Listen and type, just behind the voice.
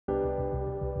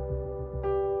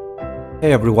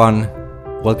Hey everyone,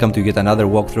 welcome to yet another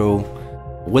walkthrough.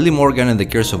 Willy Morgan and the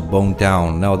Curse of Bone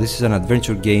Town. Now this is an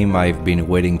adventure game I've been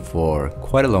waiting for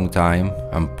quite a long time.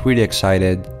 I'm pretty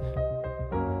excited.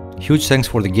 Huge thanks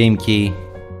for the game key.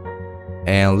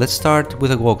 And let's start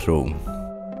with a walkthrough.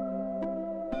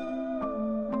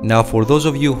 Now for those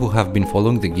of you who have been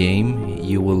following the game,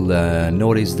 you will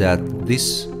notice that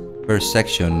this first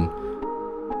section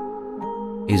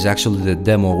is actually the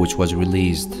demo which was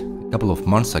released a couple of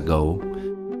months ago.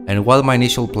 And while my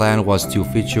initial plan was to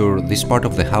feature this part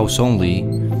of the house only,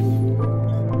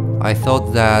 I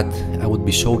thought that I would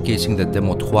be showcasing the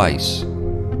demo twice.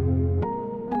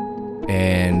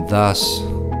 And thus,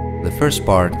 the first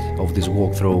part of this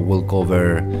walkthrough will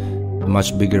cover a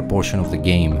much bigger portion of the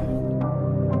game.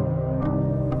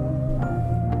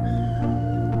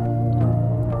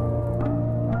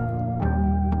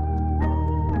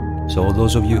 So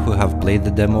those of you who have played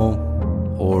the demo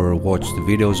or watched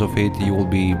videos of it, you will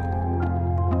be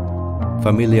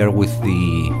familiar with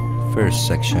the first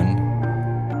section.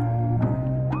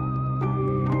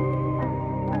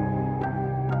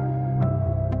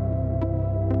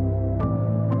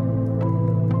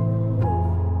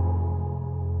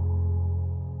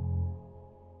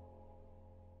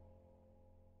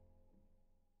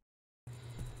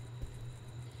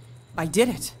 I did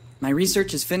it! My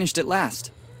research is finished at last.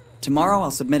 Tomorrow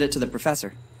I'll submit it to the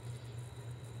professor.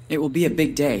 It will be a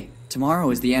big day. Tomorrow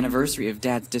is the anniversary of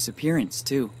Dad's disappearance,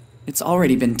 too. It's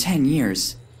already been 10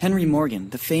 years. Henry Morgan,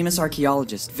 the famous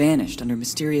archaeologist, vanished under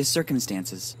mysterious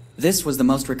circumstances. This was the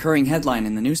most recurring headline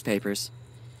in the newspapers.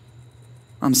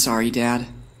 I'm sorry, Dad.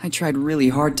 I tried really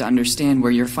hard to understand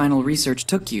where your final research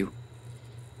took you.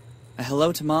 A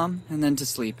hello to Mom, and then to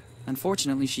sleep.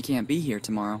 Unfortunately, she can't be here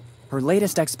tomorrow. Her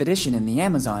latest expedition in the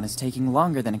Amazon is taking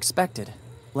longer than expected.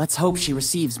 Let's hope she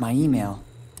receives my email.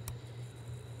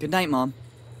 Good night, Mom.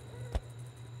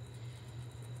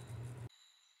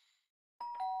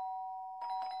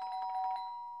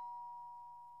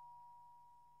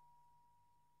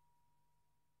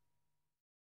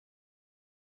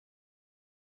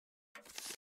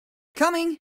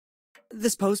 Coming!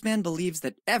 This postman believes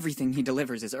that everything he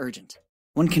delivers is urgent.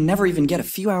 One can never even get a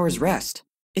few hours rest.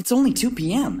 It's only 2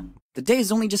 p.m. The day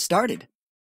has only just started.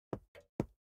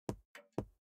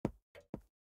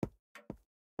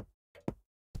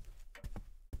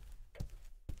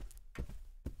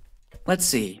 Let's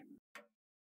see.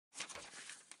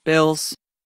 Bills.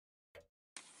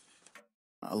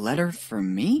 A letter for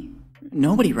me?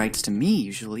 Nobody writes to me,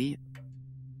 usually.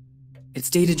 It's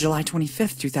dated July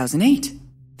 25th, 2008.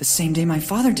 The same day my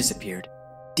father disappeared.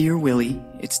 Dear Willy,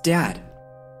 it's Dad.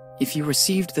 If you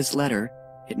received this letter,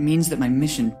 it means that my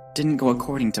mission didn't go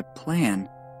according to plan.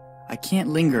 I can't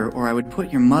linger or I would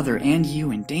put your mother and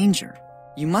you in danger.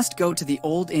 You must go to the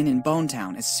old inn in Bone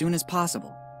Town as soon as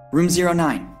possible. Room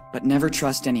 09. But never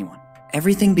trust anyone.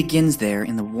 Everything begins there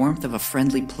in the warmth of a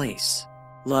friendly place.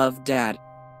 Love, Dad.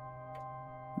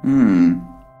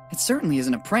 It certainly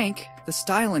isn't a prank. The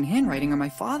style and handwriting are my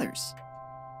father's.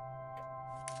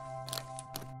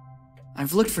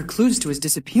 I've looked for clues to his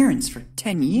disappearance for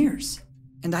 10 years.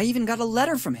 And I even got a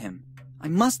letter from him. I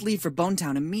must leave for Bone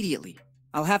Town immediately.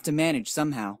 I'll have to manage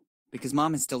somehow, because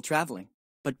Mom is still traveling.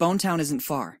 But Bone Town isn't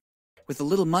far. With a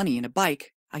little money and a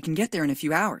bike, I can get there in a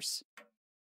few hours.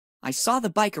 I saw the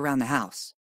bike around the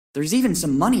house. There's even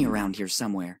some money around here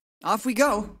somewhere. Off we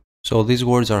go! So these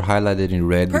words are highlighted in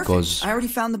red. Perfect. Because I already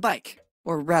found the bike.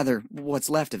 Or rather, what's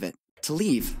left of it. To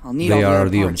leave, I'll need all they the are other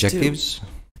the parts, objectives. too.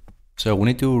 So we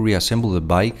need to reassemble the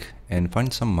bike and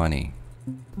find some money.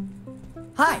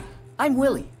 Hi, I'm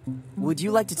Willy. Would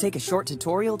you like to take a short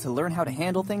tutorial to learn how to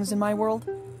handle things in my world?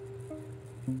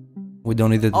 We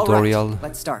don't need a tutorial. All right,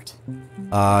 let's start.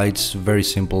 It's very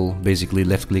simple. Basically,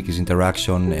 left click is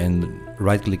interaction and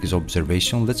right click is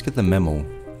observation. Let's get the memo.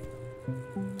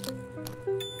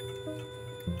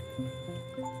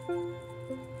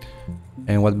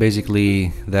 And what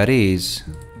basically that is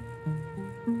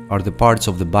are the parts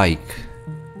of the bike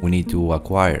we need to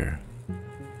acquire.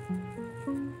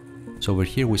 So over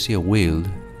here we see a wheel.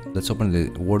 Let's open the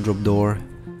wardrobe door.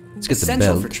 Let's get the belt.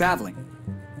 Essential for traveling.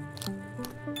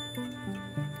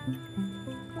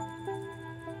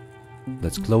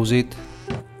 Let's close it.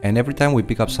 And every time we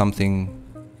pick up something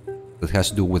that has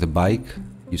to do with a bike,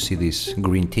 you see this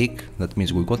green tick. That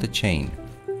means we got a chain.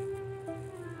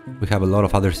 We have a lot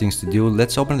of other things to do.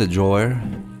 Let's open the drawer.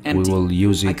 Empty. We will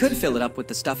use it. I could fill it up with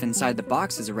the stuff inside the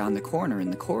boxes around the corner in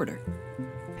the corridor.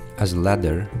 As a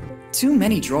ladder. Too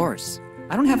many drawers.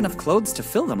 I don't have enough clothes to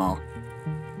fill them all.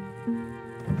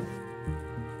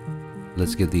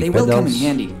 Let's get the They pedals. will come in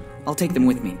handy. I'll take them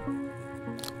with me.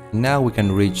 Now we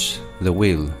can reach the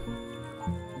wheel.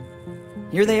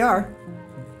 here they are.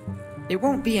 It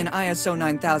won't be an ISO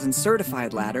 9000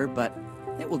 certified ladder, but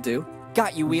it will do.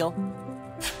 Got you, Wheel.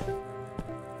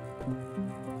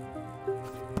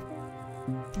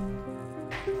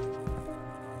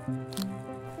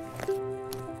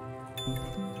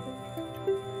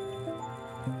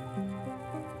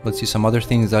 Let's see some other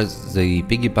things. That's the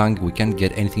piggy bank. We can't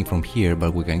get anything from here,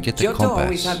 but we can get the Giotto compass.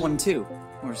 always had one too,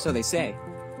 or so they say.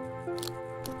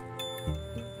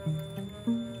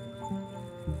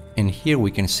 And here we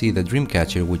can see the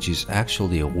Dreamcatcher, which is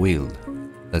actually a wheel.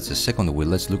 That's the second wheel.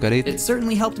 Let's look at it. It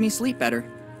certainly helped me sleep better.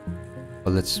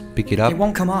 Well, let's pick it up. It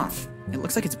won't come off. It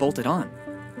looks like it's bolted on.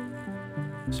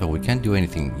 So we can't do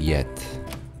anything yet.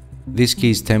 This key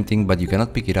is tempting, but you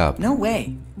cannot pick it up. No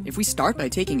way. If we start by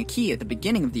taking a key at the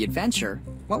beginning of the adventure,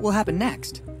 what will happen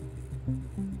next?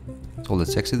 So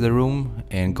let's exit the room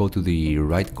and go to the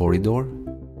right corridor.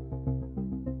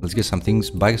 Let's get some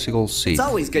things. Bicycle seat. It's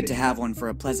always good to have one for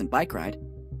a pleasant bike ride.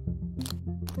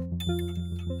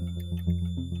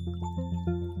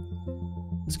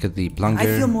 Let's get the plunger. I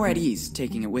feel more at ease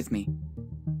taking it with me.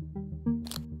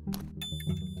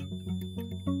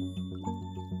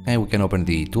 And we can open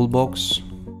the toolbox.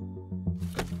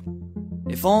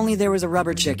 If only there was a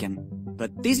rubber chicken.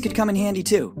 But these could come in handy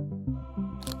too.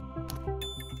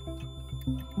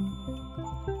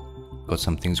 Got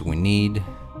some things we need.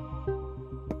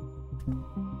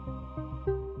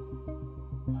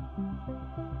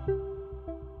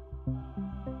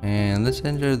 And let's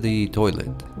enter the toilet.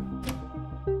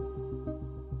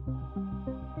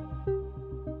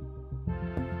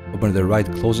 Open the right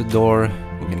closet door.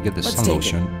 We can get the sun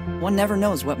lotion. One never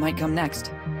knows what might come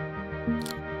next.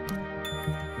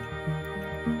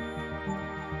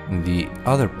 The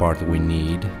other part we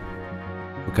need,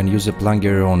 we can use the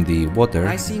plunger on the water.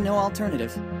 I see no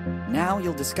alternative. Now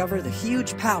you'll discover the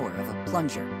huge power of a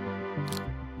plunger.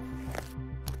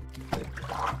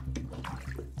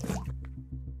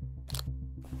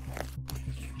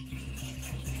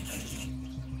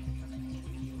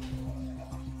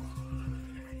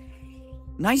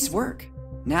 Nice work.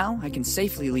 Now I can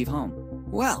safely leave home.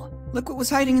 Well, look what was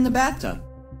hiding in the bathtub.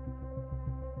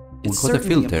 It's got the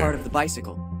certainly filter. a part of the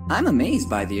bicycle. I'm amazed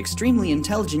by the extremely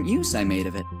intelligent use I made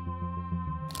of it.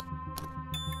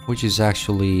 Which is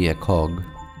actually a cog.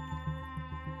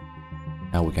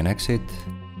 Now we can exit.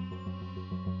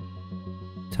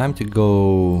 Time to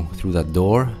go through that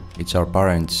door. It's our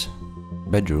parents'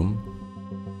 bedroom.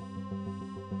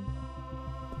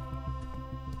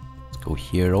 Let's go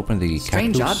here, open the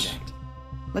Strange cactus. object.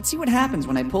 Let's see what happens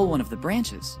when I pull one of the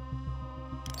branches.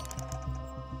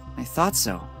 I thought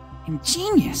so.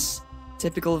 Ingenious.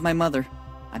 Typical of my mother.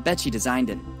 I bet she designed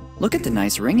it. Look at the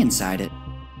nice ring inside it.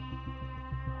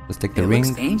 Let's take the It ring.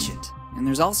 looks ancient, and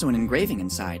there's also an engraving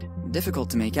inside. Difficult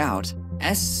to make out.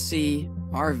 SC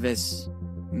Arvis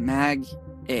Mag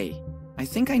A. I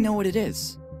think I know what it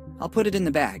is. I'll put it in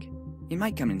the bag. It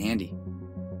might come in handy.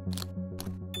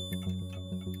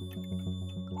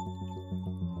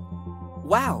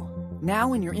 Wow!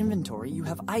 Now in your inventory you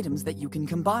have items that you can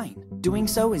combine. Doing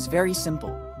so is very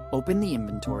simple. Open the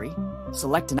inventory,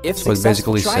 select an if So it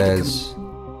successful, basically try to says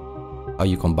how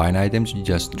you combine items, you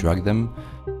just drag them.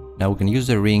 Now we can use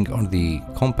the ring on the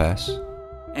compass.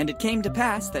 And it came to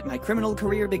pass that my criminal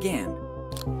career began.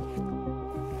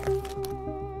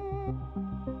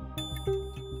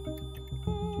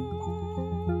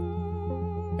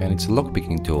 And it's a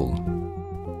lockpicking tool.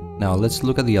 Now let's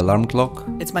look at the alarm clock.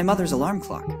 It's my mother's alarm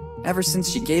clock. Ever since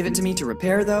she gave it to me to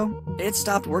repair, though, it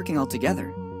stopped working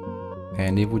altogether.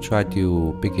 And if we try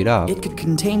to pick it up, It could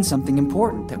contain something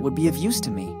important that would be of use to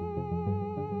me.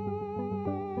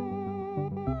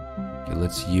 okay,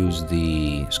 let's use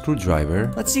the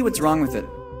screwdriver. Let's see what's wrong with it.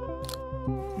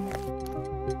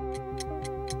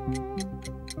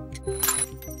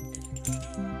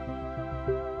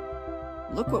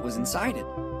 Look what was inside it.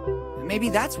 Maybe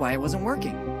that's why it wasn't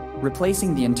working.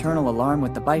 Replacing the internal alarm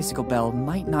with the bicycle bell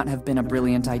might not have been a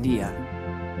brilliant idea.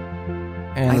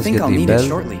 And I let's think get I'll the need bell. it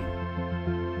shortly.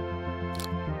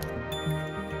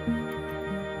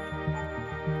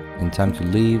 And time to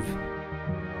leave.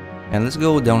 And let's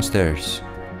go downstairs.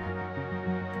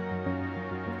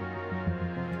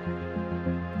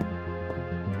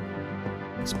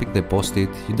 Let's pick the post-it.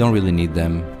 You don't really need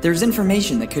them. There's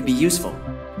information that could be useful.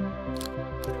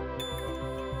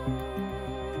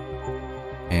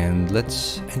 And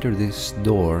let's enter this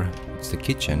door. It's the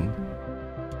kitchen.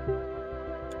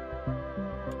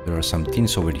 There are some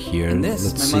tins over here. In this,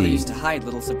 Let's my mother see. used to hide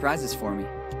little surprises for me.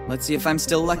 Let's see if I'm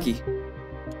still lucky.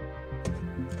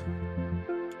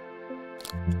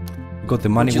 Got the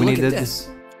money Would you we look needed. at this?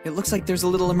 It looks like there's a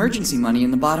little emergency money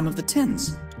in the bottom of the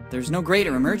tins. There's no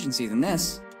greater emergency than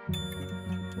this.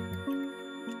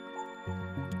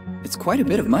 It's quite a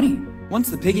bit of money. Once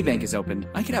the piggy bank is opened,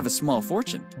 I could have a small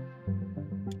fortune.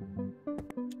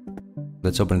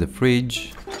 Let's open the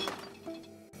fridge.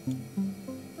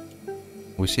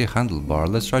 We see a handlebar.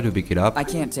 Let's try to pick it up. I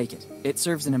can't take it. It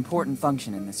serves an important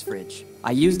function in this fridge.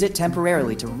 I used it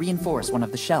temporarily to reinforce one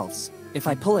of the shelves. If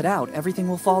I pull it out, everything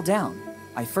will fall down.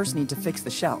 I first need to fix the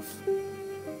shelf.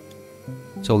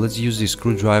 So let's use the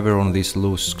screwdriver on this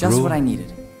loose screw. Just what I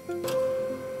needed.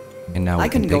 And now I we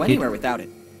can couldn't go take anywhere it. without it.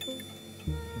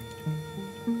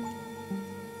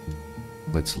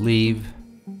 Let's leave.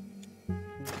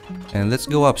 And let's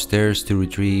go upstairs to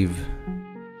retrieve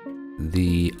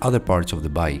the other parts of the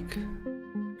bike.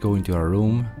 Go into our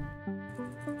room.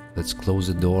 Let's close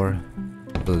the door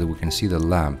so that we can see the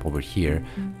lamp over here.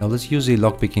 Now let's use the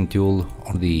lockpicking tool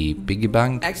on the piggy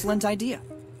bank. Excellent idea.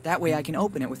 That way I can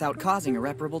open it without causing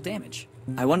irreparable damage.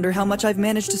 I wonder how much I've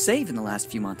managed to save in the last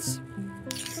few months.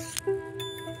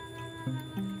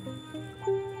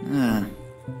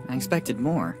 I expected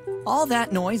more. All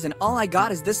that noise and all I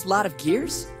got is this lot of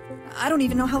gears? I don't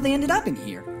even know how they ended up in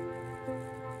here.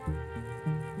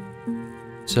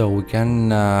 So we can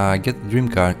get the dream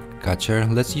catcher.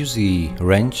 Let's use the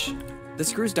wrench. The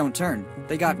screws don't turn.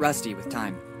 They got rusty with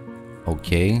time.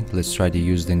 Okay, let's try to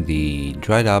use then the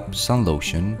dried up sun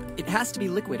lotion. It has to be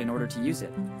liquid in order to use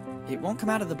it. It won't come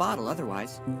out of the bottle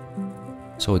otherwise.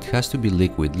 So it has to be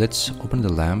liquid. Let's open the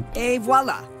lamp Et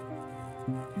voila!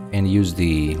 and use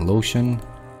the lotion.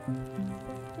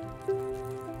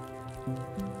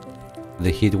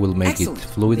 The heat will make Excellent. it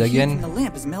fluid the heat again. from the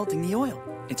lamp is melting the oil.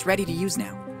 It's ready to use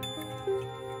now.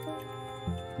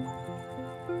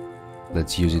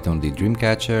 Let's use it on the dream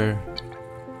catcher.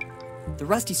 The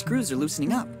rusty screws are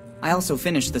loosening up. I also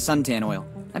finished the suntan oil.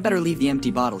 I better leave the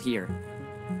empty bottle here.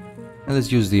 And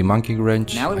let's use the monkey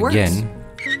wrench Now it works. again.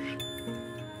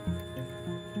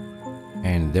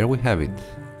 And there we have it.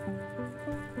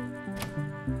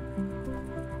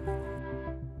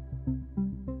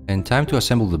 And time to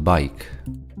assemble the bike.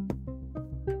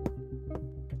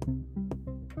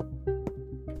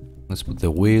 Let's put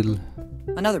the wheel,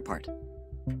 Another part.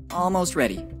 Almost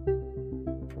ready.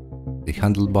 the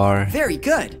handlebar, Very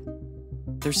good!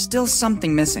 There's still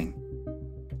something missing.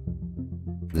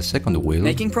 the second wheel,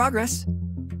 Making progress.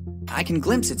 I can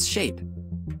glimpse its shape.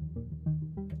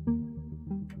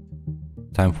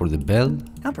 time for the bell,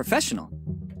 How professional.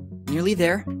 Nearly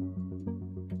there.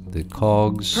 the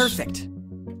cogs, Perfect.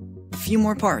 A few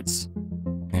more parts.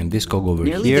 and this cog over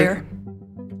Nearly here, there.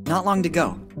 Not long to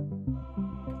go.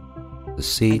 the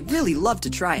seat, I'd really love to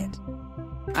try it.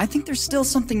 I think there's still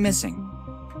something missing.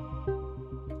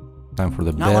 time for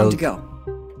the Not long belt, to go.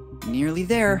 Nearly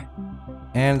there.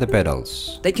 and the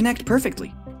pedals. They connect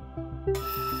perfectly.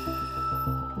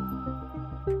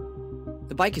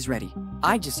 The bike is ready.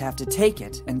 I just have to take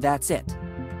it, and that's it.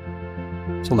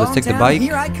 So let's take the Bonetown, bike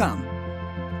Here I come.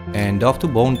 and off to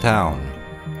Bone Town.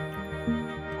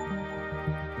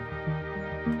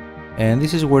 And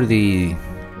this is where the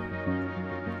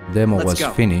demo Let's was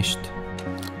go. finished.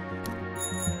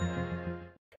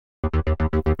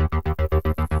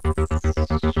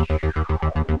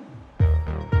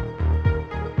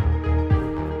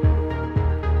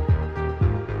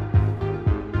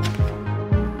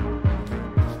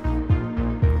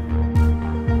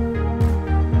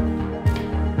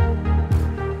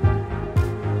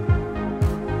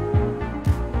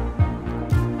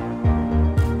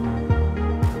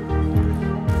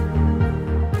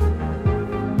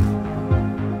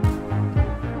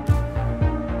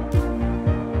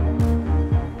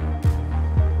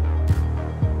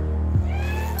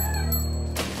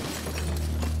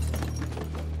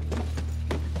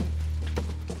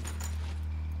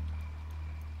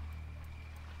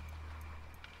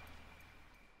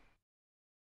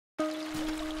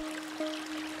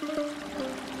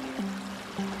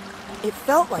 It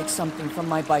felt like something from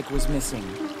my bike was missing.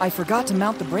 I forgot to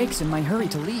mount the brakes in my hurry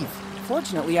to leave.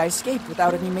 Fortunately, I escaped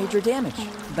without any major damage.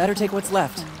 Better take what's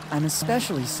left. I'm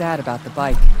especially sad about the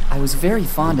bike. I was very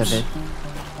fond of it.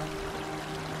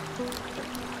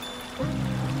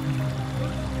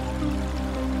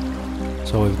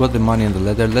 So we've got the money and the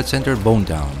letter. Let's enter Bone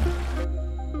Town.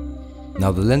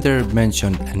 Now the letter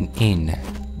mentioned an inn.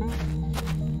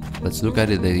 Let's look at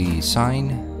it, the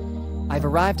sign. I've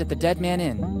arrived at the Dead Man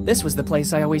Inn. This was the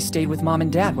place I always stayed with Mom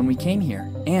and Dad when we came here.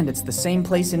 And it's the same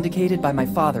place indicated by my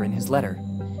father in his letter.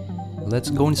 Let's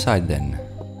go inside then.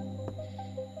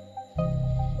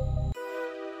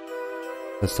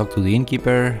 Let's talk to the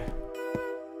innkeeper.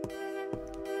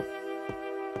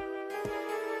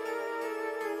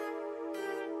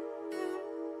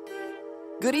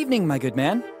 Good evening, my good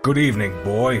man. Good evening,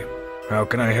 boy. How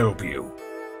can I help you?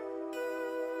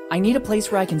 I need a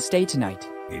place where I can stay tonight.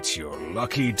 It's your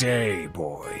lucky day,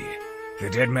 boy.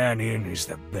 The Dead Man Inn is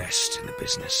the best in the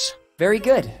business. Very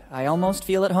good. I almost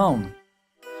feel at home.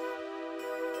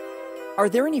 Are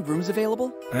there any rooms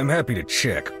available? I'm happy to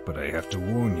check, but I have to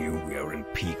warn you, we are in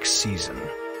peak season.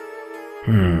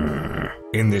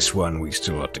 In this one, we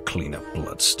still have to clean up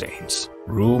bloodstains.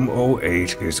 Room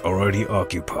 08 is already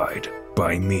occupied.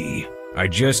 By me. I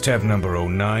just have number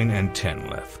 09 and 10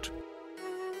 left.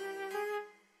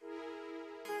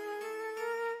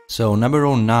 So number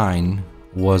 09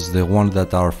 was the one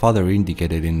that our father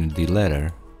indicated in the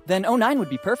letter. Then 09 would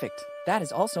be perfect. That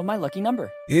is also my lucky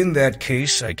number. In that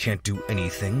case, I can't do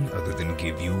anything other than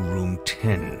give you room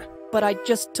 10. But I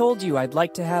just told you I'd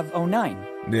like to have 09.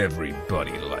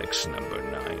 Everybody likes number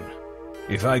 9.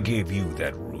 If I gave you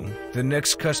that room, the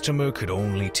next customer could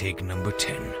only take number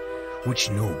 10,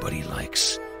 which nobody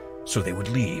likes. So they would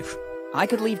leave. I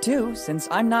could leave too, since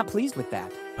I'm not pleased with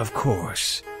that. Of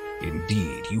course.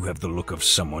 Indeed, you have the look of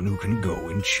someone who can go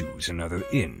and choose another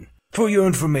inn. For your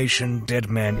information, Dead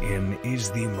Man Inn is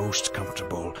the most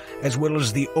comfortable, as well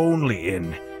as the only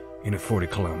inn in a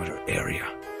 40-kilometer area.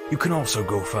 You can also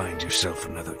go find yourself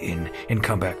another inn and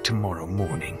come back tomorrow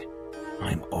morning.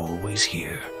 I'm always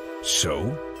here.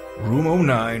 So, room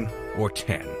 09 or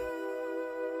 10.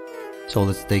 So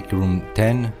let's take room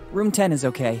 10. Room 10 is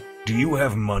okay. Do you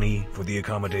have money for the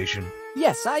accommodation?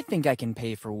 Yes, I think I can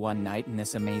pay for one night in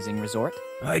this amazing resort.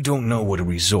 I don't know what a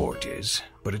resort is,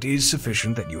 but it is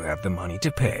sufficient that you have the money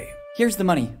to pay. Here's the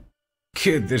money.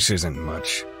 Kid, this isn't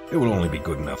much. It will only be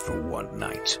good enough for one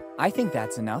night. I think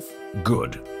that's enough.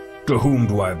 Good. To whom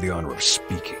do I have the honor of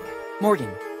speaking?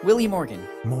 Morgan. Willy Morgan.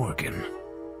 Morgan.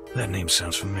 That name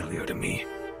sounds familiar to me.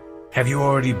 Have you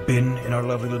already been in our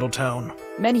lovely little town?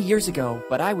 Many years ago,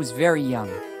 but I was very young.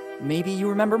 Maybe you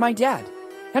remember my dad,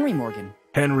 Henry Morgan.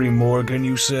 Henry Morgan,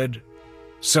 you said?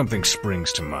 Something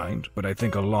springs to mind, but I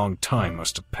think a long time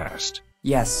must have passed.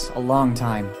 Yes, a long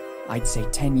time. I'd say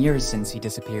 10 years since he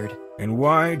disappeared. And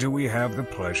why do we have the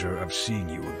pleasure of seeing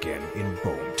you again in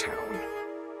Bonetown?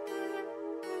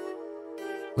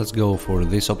 Let's go for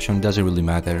this option, doesn't really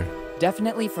matter.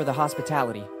 Definitely for the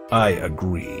hospitality. I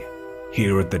agree.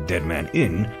 Here at the Dead Man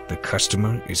Inn, the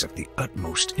customer is of the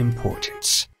utmost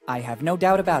importance. I have no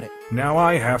doubt about it. Now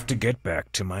I have to get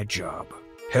back to my job.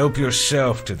 Help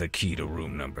yourself to the key to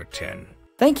room number 10.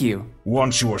 Thank you.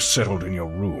 Once you are settled in your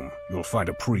room, you'll find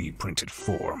a pre-printed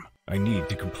form. I need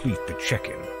to complete the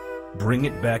check-in. Bring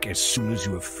it back as soon as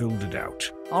you have filled it out.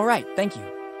 All right, thank you.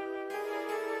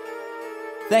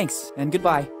 Thanks, and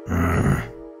goodbye.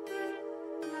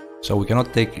 So we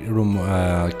cannot take room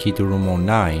key to room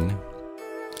 09.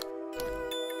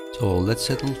 So let's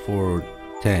settle for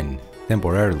 10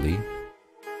 temporarily.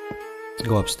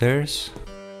 Go upstairs.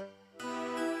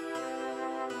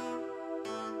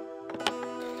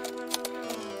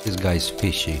 This guy's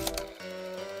fishy.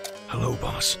 Hello,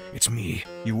 boss. It's me.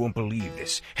 You won't believe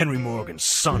this. Henry Morgan's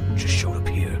son just showed up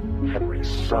here. Henry's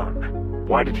son?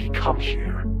 Why did he come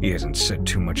here? He hasn't said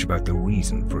too much about the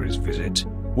reason for his visit.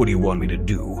 What do you want me to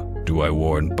do? Do I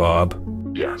warn Bob?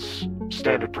 Yes.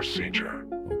 Standard procedure.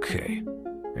 Okay.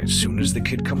 As soon as the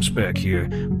kid comes back here,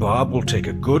 Bob will take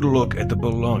a good look at the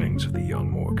belongings of the young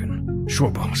Morgan. Sure,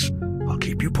 boss. I'll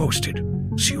keep you posted.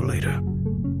 See you later.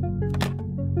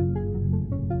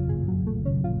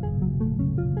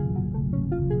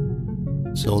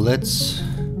 So let's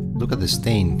look at the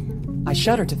stain. I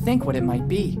shudder to think what it might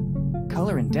be.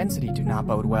 Color and density do not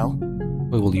bode well.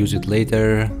 We will use it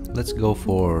later. Let's go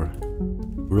for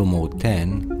room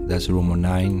 010. That's room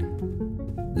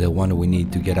 09. The one we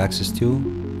need to get access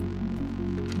to.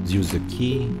 Let's use the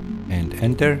key and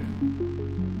enter.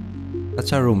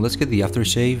 That's our room. Let's get the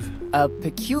aftershave. A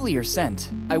peculiar scent.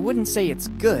 I wouldn't say it's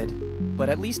good, but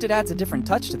at least it adds a different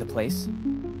touch to the place.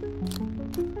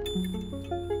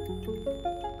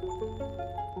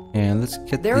 And let's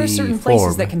get There the are certain form.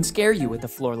 places that can scare you with a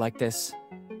floor like this.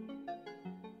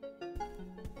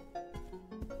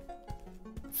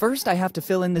 First, I have to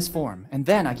fill in this form, and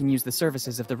then I can use the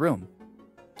services of the room.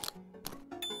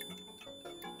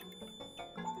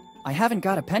 I haven't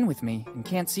got a pen with me, and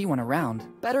can't see one around.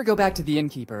 Better go back to the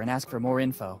innkeeper and ask for more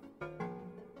info.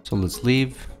 So let's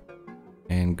leave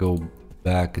and go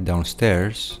back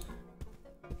downstairs.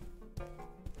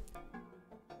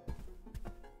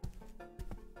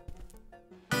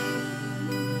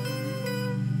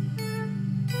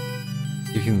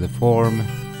 Give him the form.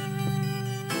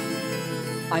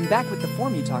 I'm back with the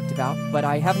form you talked about, but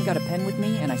I haven't got a pen with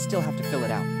me, and I still have to fill it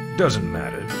out. Doesn't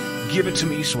matter. Give it to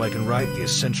me so I can write the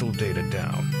essential data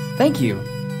down. Thank you.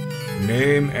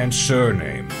 Name and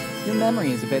surname. Your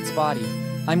memory is a bit spotty.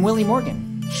 I'm Willy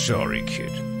Morgan. Sorry,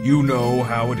 kid. You know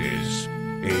how it is.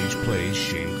 Age plays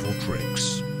shameful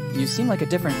tricks. You seem like a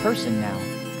different person now.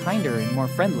 Kinder and more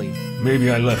friendly. Maybe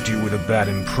I left you with a bad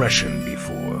impression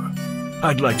before.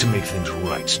 I'd like to make things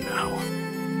right now.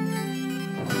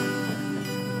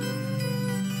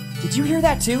 Did you hear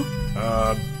that too?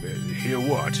 Hear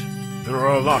what? There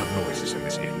are a lot of noises in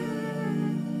this inn.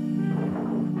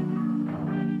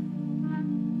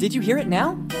 Did you hear it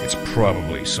now? It's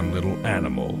probably some little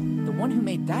animal. The one who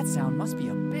made that sound must be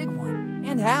a big one.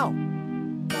 And how?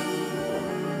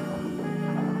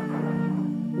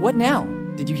 What now?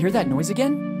 Did you hear that noise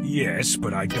again? Yes,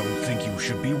 but I don't think you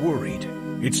should be worried.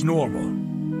 It's normal.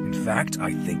 In fact,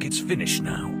 I think it's finished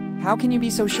now. How can you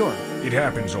be so sure? It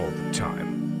happens all the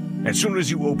time. As soon as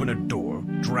you open a door,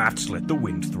 drafts let the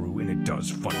wind through and it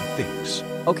does funny things.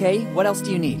 Okay, what else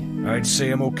do you need? I'd say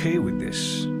I'm okay with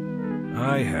this.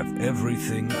 I have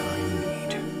everything I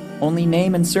need. Only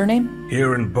name and surname?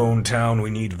 Here in Bone Town,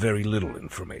 we need very little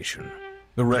information.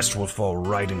 The rest will fall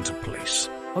right into place.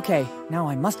 Okay, now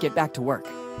I must get back to work.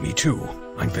 Me too.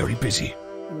 I'm very busy.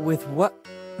 With what?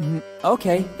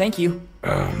 Okay, thank you.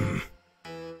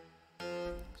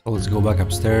 So let's go back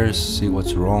upstairs, see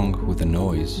what's wrong with the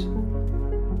noise.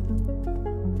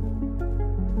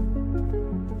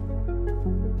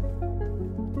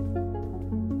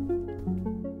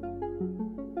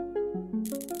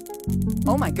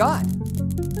 Oh my god!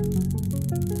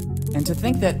 And to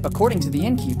think that, according to the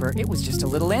innkeeper, it was just a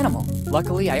little animal.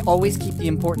 Luckily, I always keep the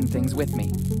important things with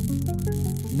me.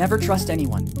 Never trust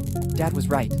anyone. Dad was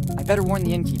right. I better warn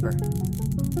the innkeeper.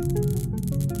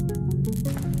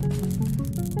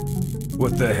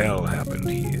 What the hell happened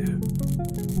here?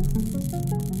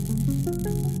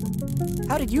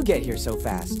 How did you get here so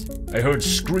fast? I heard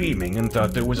screaming and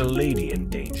thought there was a lady in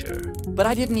danger. But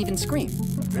I didn't even scream.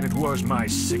 Then it was my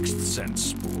sixth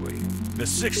sense, boy. The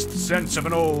sixth sense of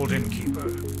an old innkeeper.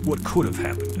 What could have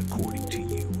happened according to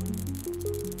you?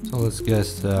 So let's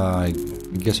guess, I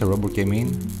guess a robber came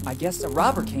in? I guess a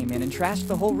robber came in and trashed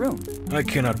the whole room. I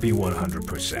cannot be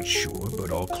 100% sure,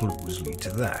 but all clues lead to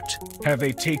that. Have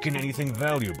they taken anything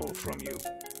valuable from you?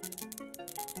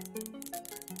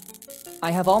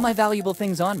 I have all my valuable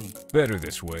things on me. Better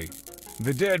this way.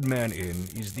 The Dead Man Inn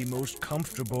is the most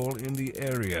comfortable in the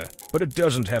area, but it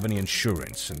doesn't have any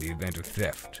insurance in the event of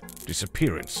theft,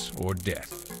 disappearance, or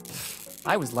death.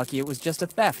 I was lucky it was just a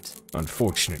theft.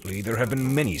 Unfortunately, there have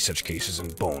been many such cases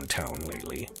in Bone Town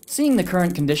lately. Seeing the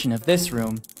current condition of this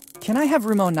room, can I have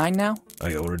room 09 now?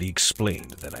 I already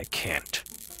explained that I can't.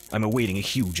 I'm awaiting a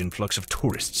huge influx of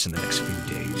tourists in the next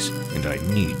few days, and I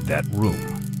need that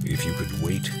room. If you could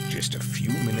wait just a few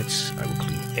minutes, I will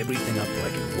clean everything up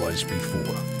like it was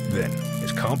before. Then,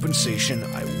 as compensation,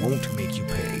 I won't make you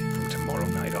pay from tomorrow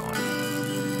night on.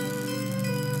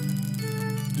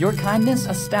 Your kindness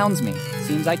astounds me.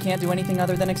 Seems I can't do anything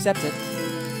other than accept it.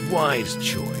 Wise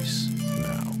choice.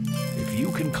 Now, if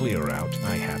you can clear out,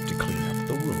 I have to clean up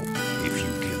the room. If you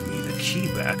give me the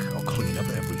key back, I'll clean up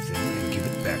everything and give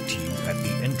it back to you at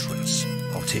the entrance.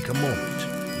 I'll take a moment.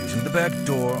 Using the back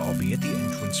door, I'll be at the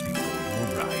entrance before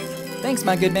you arrive. Thanks,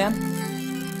 my good man.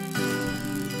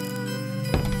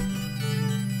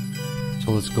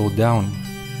 So let's go down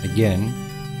again.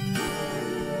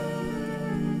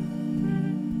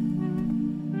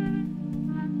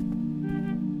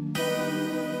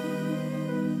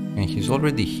 And he's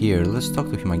already here. Let's talk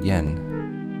to him again.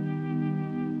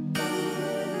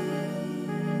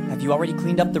 Have you already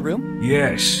cleaned up the room?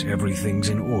 Yes, everything's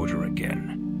in order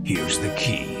again. Here's the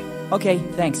key. Okay,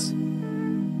 thanks.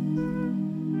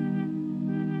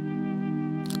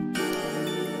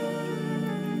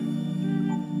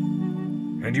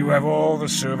 And you have all the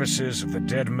services of the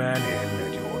Dead Man Inn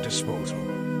at your disposal.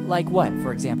 Like what,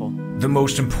 for example? The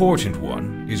most important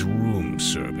one is room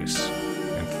service.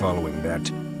 And following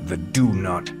that, the Do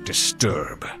Not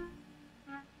Disturb.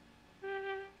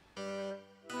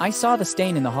 I saw the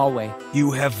stain in the hallway.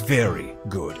 You have very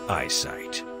good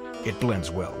eyesight. It blends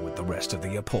well with the rest of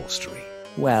the upholstery.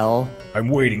 Well... I'm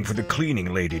waiting for the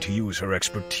cleaning lady to use her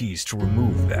expertise to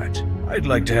remove that. I'd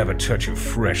like to have a touch of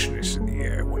freshness in the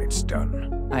air when it's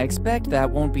done. I expect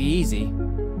that won't be easy.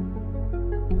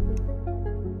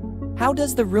 How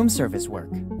does the room service work?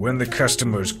 When the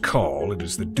customers call, it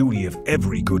is the duty of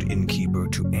every good innkeeper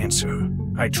to answer.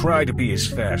 I try to be as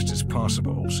fast as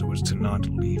possible so as to not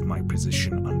leave my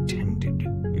position untended.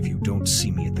 If you don't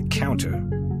see me at the counter,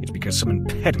 it's because some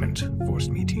impediment forced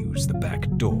me to use the back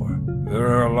door. There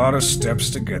are a lot of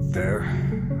steps to get there.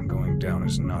 Going down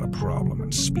is not a problem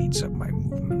and speeds up my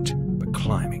movement, but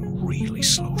climbing really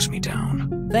slows me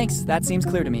down. Thanks, that seems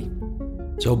clear to me.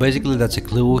 So basically that's a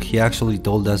clue. He actually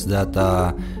told us that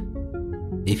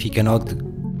if he cannot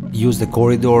use the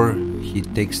corridor, he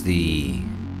takes the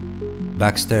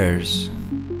back stairs,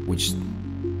 which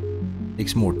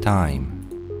takes more time.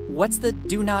 What's the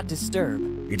do not disturb?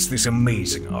 It's this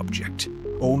amazing object.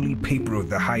 Only paper of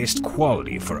the highest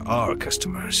quality for our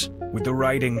customers. With the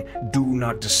writing, "Do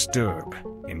not disturb,"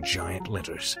 in giant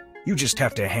letters. You just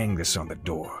have to hang this on the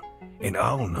door, and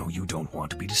I'll know you don't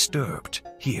want to be disturbed.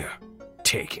 Here,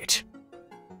 take it.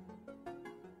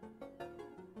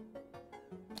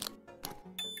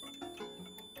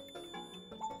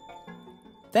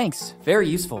 Thanks, very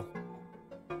useful.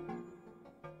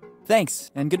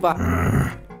 Thanks, and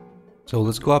goodbye. So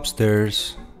let's go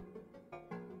upstairs.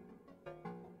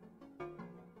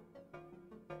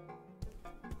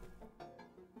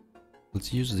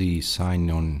 Let's use the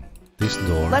sign on this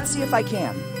door. Let's see if I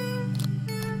can.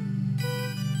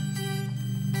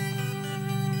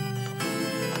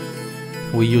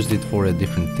 We used it for a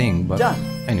different thing, but Done.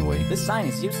 anyway. This sign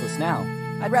is useless now.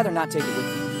 I'd rather not take it with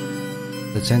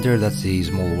me. Let's enter, that's the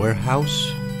small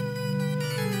warehouse.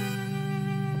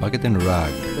 Bucket and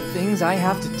rag. The things I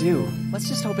have to do. Let's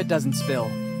just hope it doesn't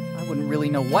spill. I wouldn't really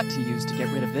know what to use to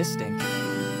get rid of this stink.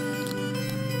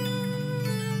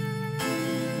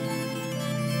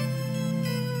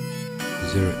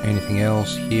 Is there anything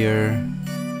else here?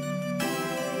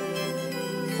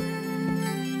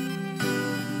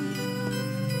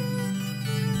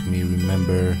 Let me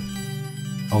remember.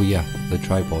 Oh yeah, the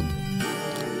tripod.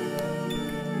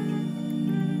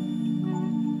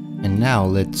 And now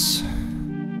let's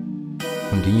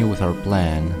continue with our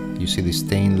plan. You see the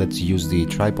stain, let's use the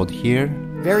tripod here.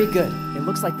 Very good. It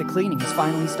looks like the cleaning has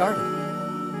finally started.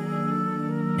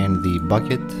 And the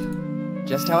bucket.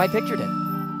 Just how I pictured it.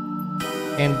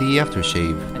 And the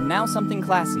aftershave. And now something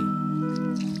classy.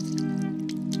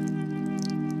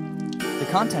 The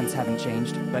contents haven't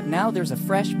changed, but now there's a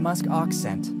fresh musk ox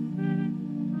scent.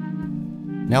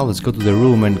 Now let's go to the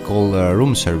room and call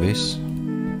room service.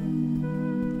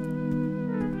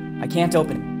 I can't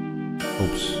open it.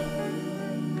 Oops.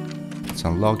 Let's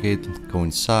unlock it, go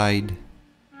inside.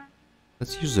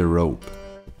 Let's use the rope.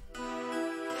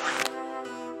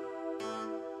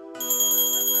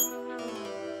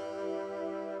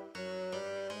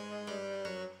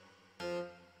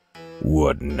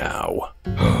 What now?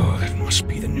 Oh, that must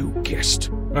be the new guest.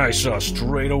 I saw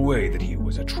straight away that he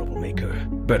was a troublemaker.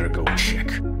 Better go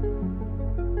check.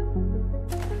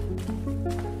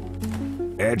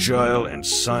 Agile and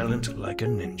silent like a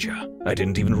ninja. I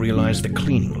didn't even realize the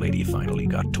cleaning lady finally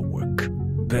got to work.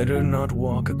 Better not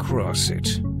walk across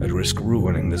it. I'd risk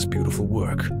ruining this beautiful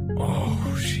work.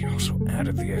 Oh, she also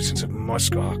added the essence of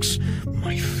muskox,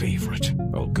 my favorite.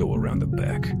 I'll go around the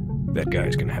back. That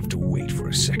guy's gonna have to wait for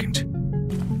a second.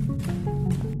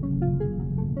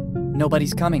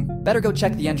 Nobody's coming. Better go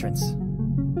check the entrance.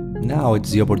 Now it's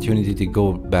the opportunity to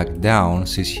go back down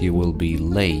since he will be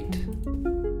late.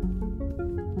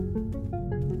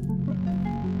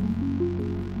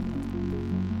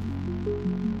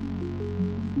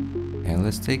 And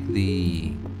let's take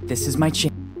the This is my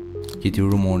chance. key to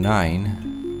room 09.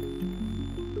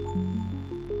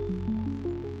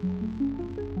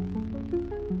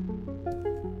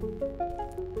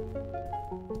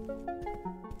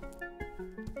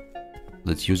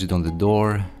 Let's use it on the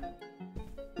door.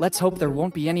 Let's hope there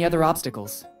won't be any other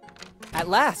obstacles. At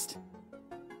last!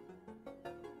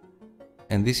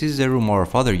 And this is the room our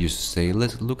father used to stay.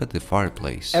 Let's look at the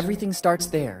fireplace. Everything starts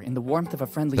there, in the warmth of a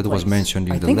friendly That place. was mentioned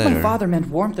in I the think letter. my father meant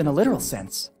warmth in a literal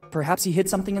sense. Perhaps he hid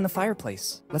something in the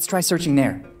fireplace. Let's try searching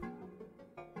there.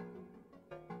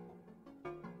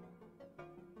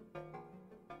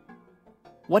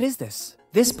 What is this?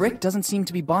 This brick doesn't seem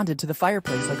to be bonded to the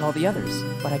fireplace like all the others,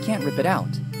 but I can't rip it out.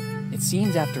 It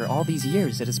seems after all these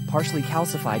years it is partially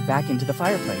calcified back into the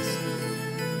fireplace.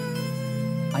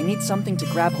 I need something to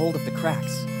grab hold of the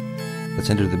cracks. Let's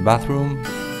enter the bathroom.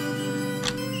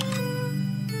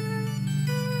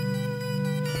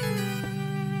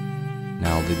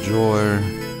 Now the drawer.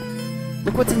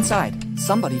 Look what's inside.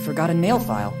 Somebody forgot a nail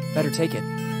file. Better take it.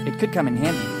 It could come in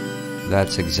handy.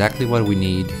 That's exactly what we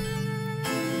need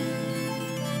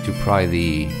to pry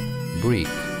the brick.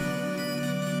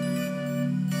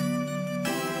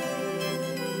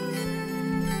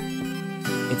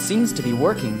 It seems to be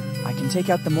working. I can take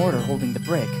out the mortar holding the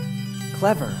brick.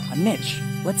 Clever, a niche.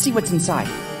 Let's see what's inside.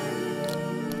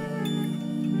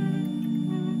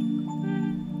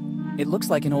 It looks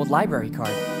like an old library card.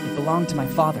 It belonged to my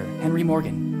father, Henry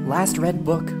Morgan. Last read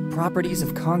book, Properties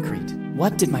of Concrete.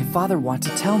 What did my father want to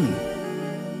tell me?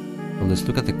 Well, let's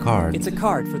look at the card. It's a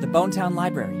card for the Bonetown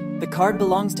Library. The card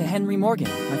belongs to Henry Morgan,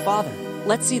 my father.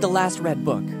 Let's see the last read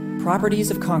book. Properties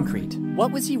of Concrete.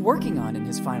 What was he working on in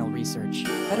his final research?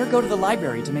 Better go to the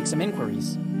library to make some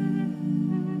inquiries.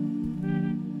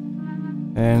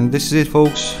 And this is it,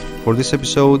 folks, for this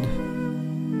episode.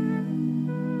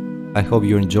 I hope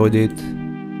you enjoyed it.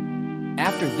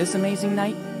 After this amazing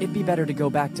night, it'd be better to go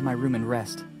back to my room and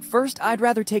rest. First, I'd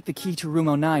rather take the key to room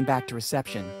 09 back to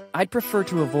reception. I'd prefer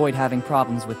to avoid having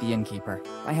problems with the innkeeper.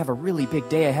 I have a really big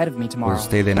day ahead of me tomorrow. We'll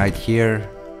stay the night here,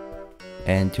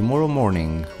 and tomorrow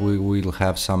morning we will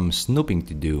have some snooping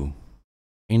to do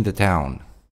in the town.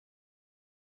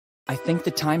 I think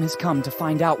the time has come to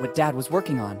find out what Dad was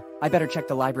working on. I better check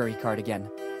the library card again.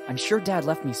 I'm sure Dad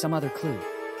left me some other clue.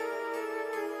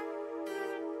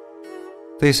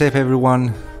 Stay safe,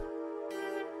 everyone.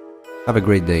 Have a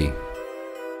great day.